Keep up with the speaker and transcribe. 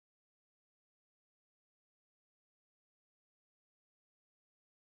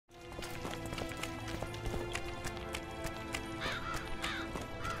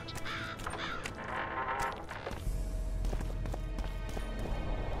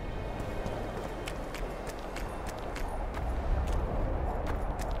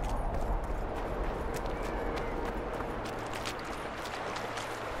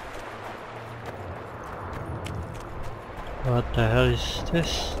What the hell is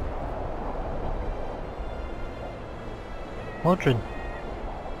this? Modern.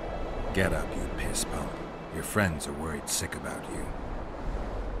 Get up, you piss pump. Your friends are worried sick about you.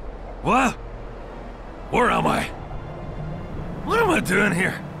 What? Where am I? What am I doing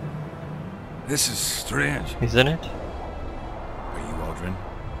here? This is strange. Isn't it? Are you Aldrin?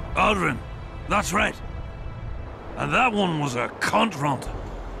 Aldrin, that's right. And that one was a cunt runt.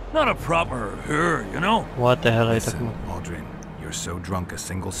 Not a proper her, you know? What the hell are you Listen, talking about? Aldrin, you're so drunk a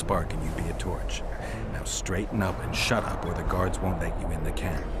single spark and you'd be a torch. Now straighten up and shut up or the guards won't let you in the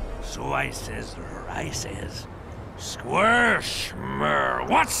camp. So I says to her, Square schmer,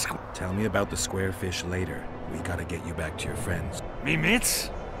 what's Tell me about the square fish later. We gotta get you back to your friends. me mates?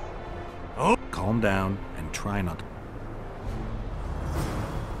 Oh, Calm down and try not to...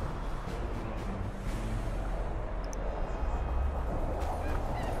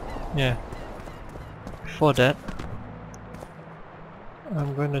 Yeah. Before that,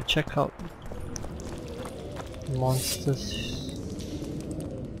 I'm gonna check out monsters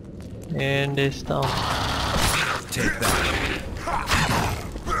in this town. Take that.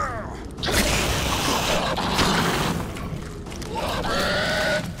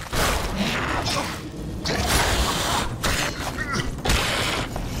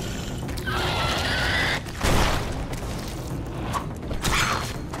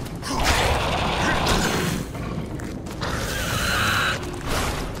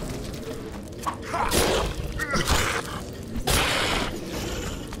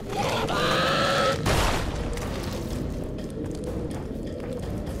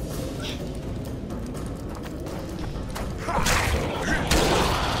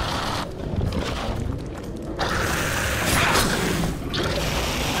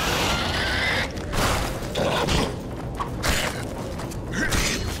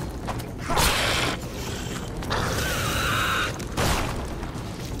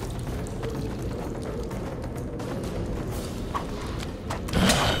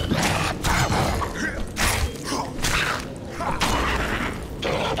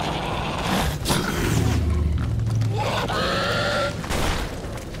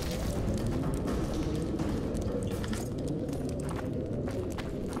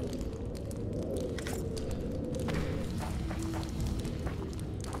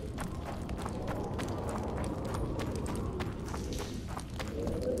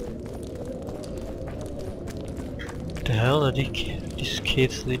 What the hell are these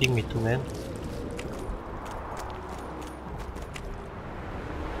caves leading me to, man?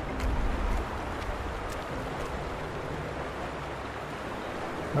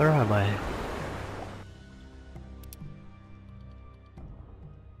 Where am I?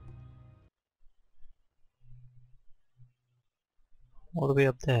 All the way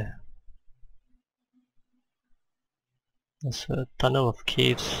up there. There's a tunnel of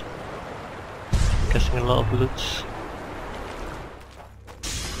caves. Guessing a lot of loots.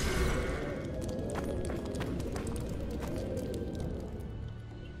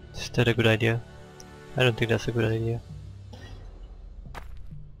 Is that a good idea? I don't think that's a good idea.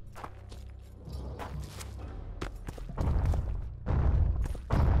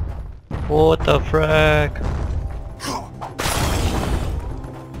 What the frack?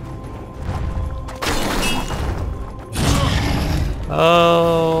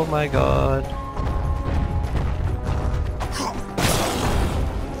 Oh my god.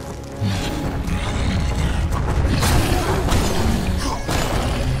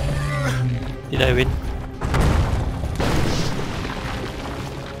 Did I win?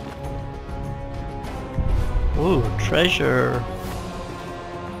 Ooh, treasure!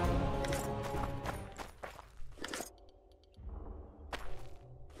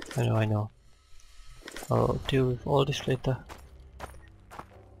 I know. I'll deal with all this later.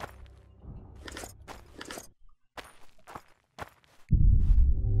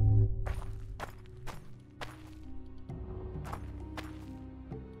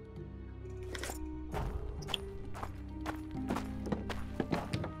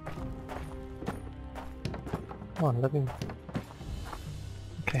 Come on, let me...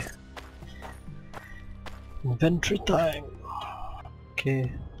 Okay. Inventory time!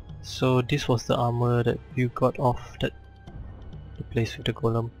 Okay, so this was the armor that you got off the place with the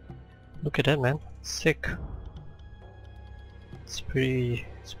golem. Look at that, man. Sick. It's pretty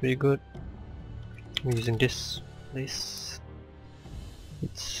good. I'm using this place.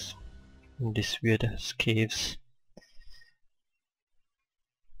 It's in this weird caves.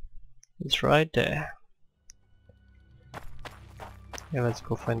 It's right there. Yeah, let's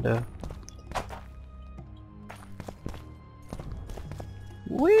go find the...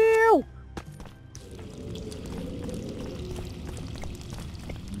 Wheel!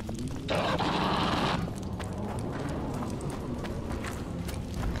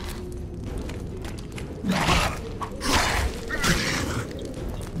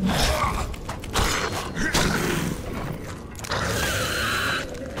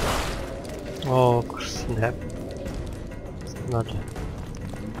 Oh snap. It's not.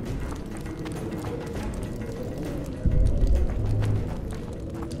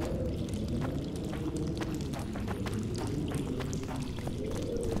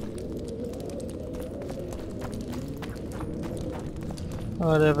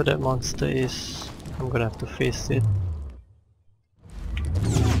 Whatever that monster is, I'm gonna have to face it.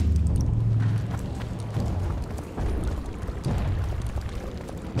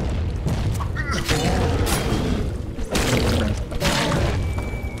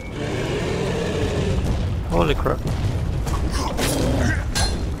 Holy crap.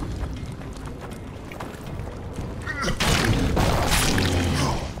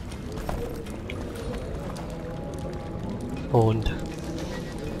 Owned.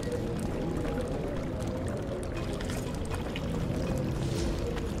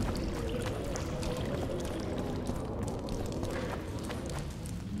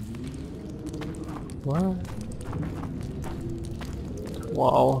 What?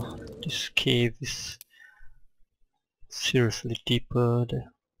 Wow, this cave is seriously deeper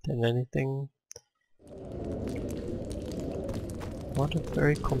than anything. What a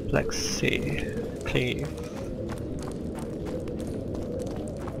very complex cave.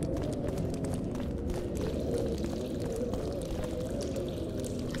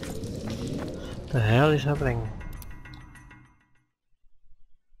 The hell is happening?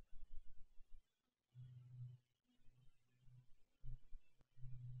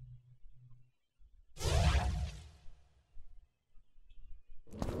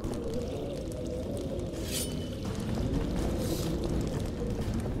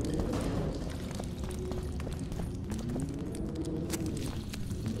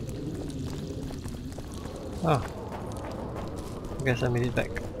 Oh, I guess I made it back.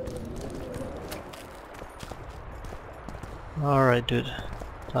 Alright dude,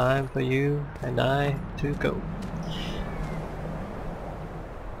 time for you and I to go.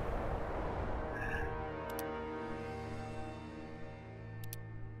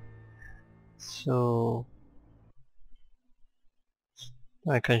 So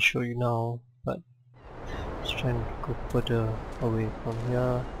I can show you now, but let's try and go further away from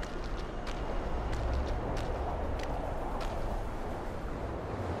here.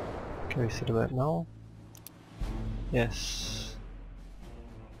 Can we see the map now? Yes.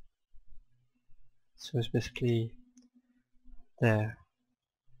 So it's basically there.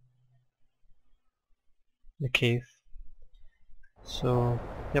 The cave. So,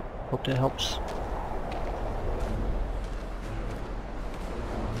 yep, hope that helps.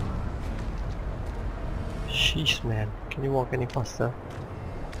 Sheesh man, can you walk any faster?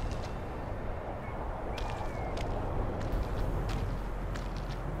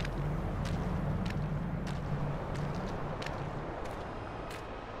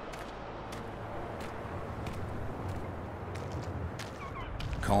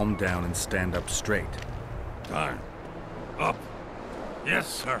 Calm down and stand up straight. Darn. Up. Yes,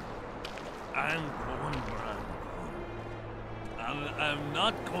 sir. I'm going where I'm going. I'm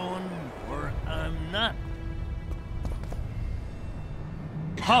not going where I'm not.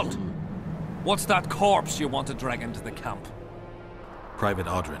 Halt! What's that corpse you want to drag into the camp? Private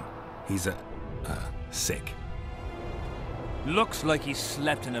Audrin. He's sick. Looks like he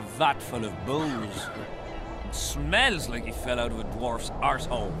slept in a vat full of booze. Smells like he fell out of a dwarf's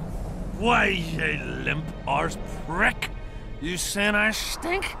arsehole. Why, you limp arse prick? You saying I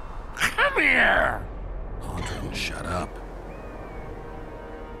stink? Come here! Audrin, shut up.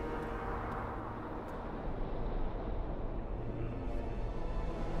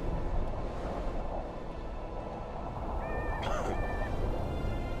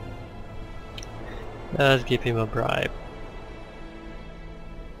 Let's give him a bribe.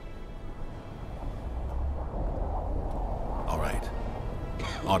 Alright.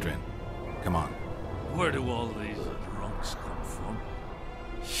 Audrin, come on. Where do all these drunks come from?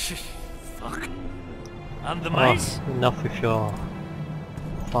 Fuck. And the mice? Oh, enough with your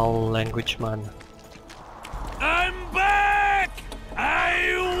foul language, man. I'm back!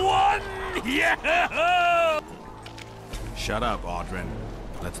 I won! Yeah! Shut up, Audrin.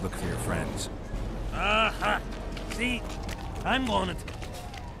 Let's look for your friends. Aha! See? I'm on it.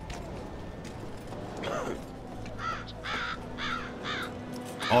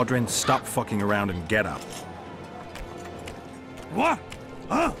 Audrin, stop fucking around and get up. What?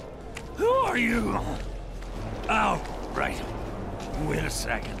 Huh? Who are you? Oh, right. Wait a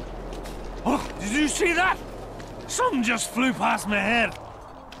second. Oh, did you see that? Something just flew past my head.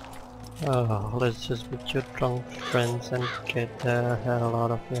 Oh, let's just meet your drunk friends and get the hell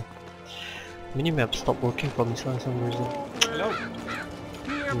out of here. Minimap stopped working for me for some reason. Hello.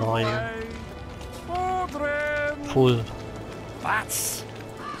 Annoying. Full. Bats!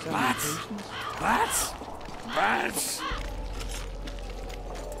 Bats! Bats! Bats!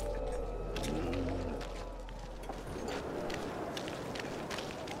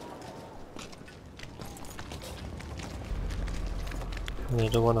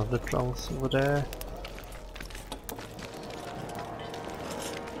 Another one of the trunks over there.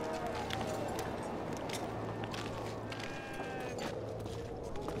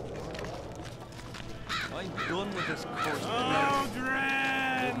 I'm done with this course.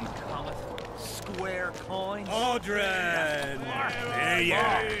 Aldrin! Square coins. Aldrin! There you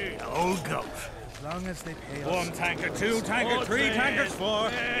are. Old goat. As long as they pay us. One tankard, two tankard, three tankards, four.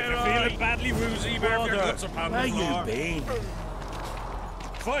 If you're feeling badly woozy, barf your guts upon the floor. been?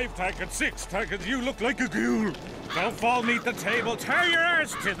 5 tankards, 6 tankards, you look like a ghoul. Don't fall neath the table, tear your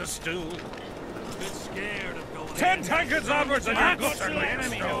arse to the stool. Bit scared of going 10 tankards onwards and your guts are like a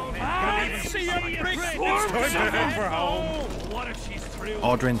stone. See you, Brick. It's time to head for home. What if she's through?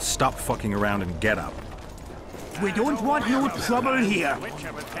 Aldrin, stop fucking around and get up. We don't want no trouble here. I'm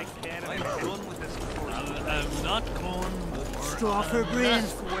done with this course. I'm not going. Straw for brains.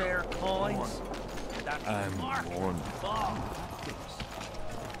 Square coins. I'm born.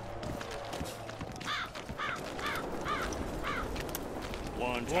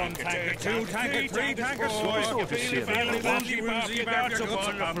 One tankard, two tankard, three tankards, four. If you're feeling badly woozy, barf your guts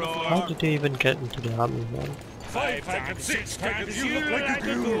upon the floor. How did they even get into the army, man? 5 tankards, 6 tankards, you look like a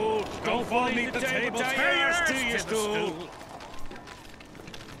ghoul. Don't fall neath the table, tear your arse to your stool.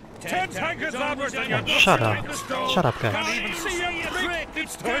 10 tankards onwards and your guts Shut are up. like a stone. Shut up, Can't guys. even see a brick.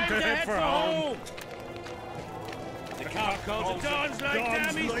 It's time to head for home. The cock calls Don's like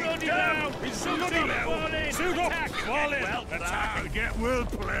damn, he's bloody down. He's bloody down. Suit up, fall in. Attack and get well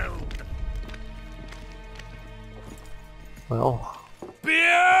plowed. Well, Beer!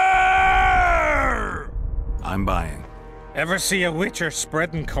 I'm buying. Ever see a witcher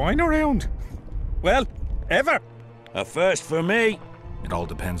spreading coin around? Well, ever. A first for me. It all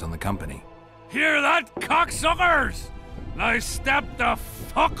depends on the company. Hear that, cocksuckers? Now step the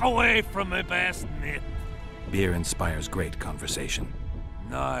fuck away from my best mate. Beer inspires great conversation.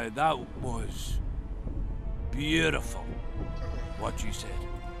 No, that was beautiful. What you said.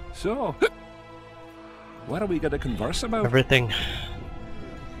 So, what are we going to converse about? everything.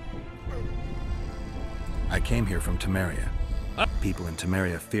 I came here from Temeria. People in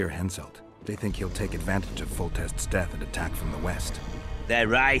Temeria fear Henselt. They think he'll take advantage of Foltest's death and attack from the west. They're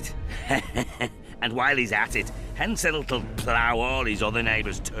right. And while he's at it, Henselt'll plough all his other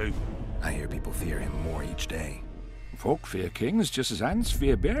neighbours too. I hear people fear him more each day. Folk fear kings just as ants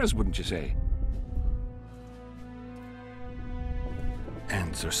fear bears, wouldn't you say?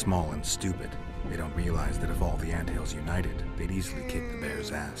 Ants are small and stupid. They don't realize that if all the anthills united, they'd easily kick the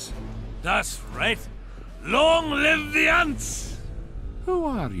bear's ass. That's right. Long live the ants! Who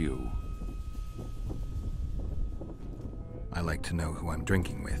are you? I like to know who I'm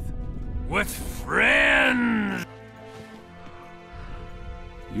drinking with. With friends!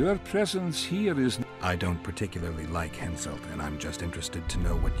 Your presence here is... I don't particularly like Henselt, and I'm just interested to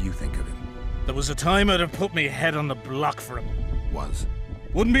know what you think of him. There was a time I'd have put me head on the block for him. Was.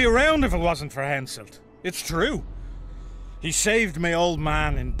 Wouldn't be around if it wasn't for Henselt. It's true. He saved my old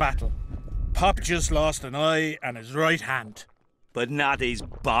man in battle. Pop just lost an eye and his right hand. But not his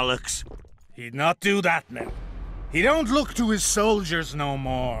bollocks. He'd not do that now. He don't look to his soldiers no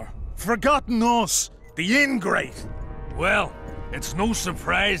more. Forgotten us, the ingrate. Well, it's no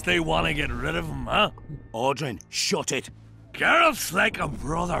surprise they want to get rid of him, huh? Aldrin, shut it. Geralt's like a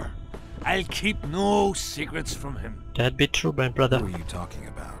brother. I'll keep no secrets from him. That'd be true, my brother. Who are you talking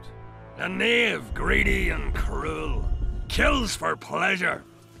about? A knave, greedy and cruel. Kills for pleasure.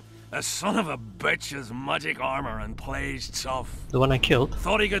 A son of a bitch has magic armor and plays tough. The one I killed?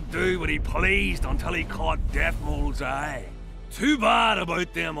 Thought he could do what he pleased until he caught Deathmold's eye. Too bad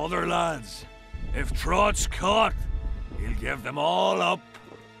about them other lads. If Trott's caught, he'll give them all up.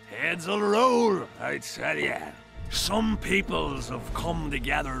 Heads'll roll, I tell ya. Some peoples have come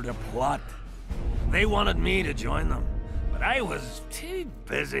together to plot. They wanted me to join them, but I was too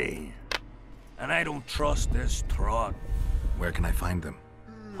busy. And I don't trust this Trott. Where can I find them?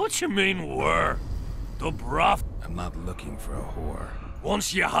 What you mean, where? The broth. I'm not looking for a whore.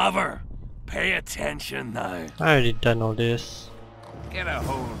 Once you have her, pay attention now. I already done all this. Get a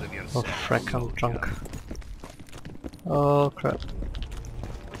hold of yourself. Oh frick, I'm drunk. Oh crap.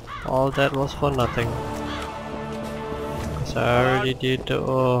 All that was for nothing. Because I already did the...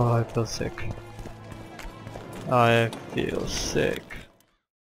 Oh, I feel sick. I feel sick.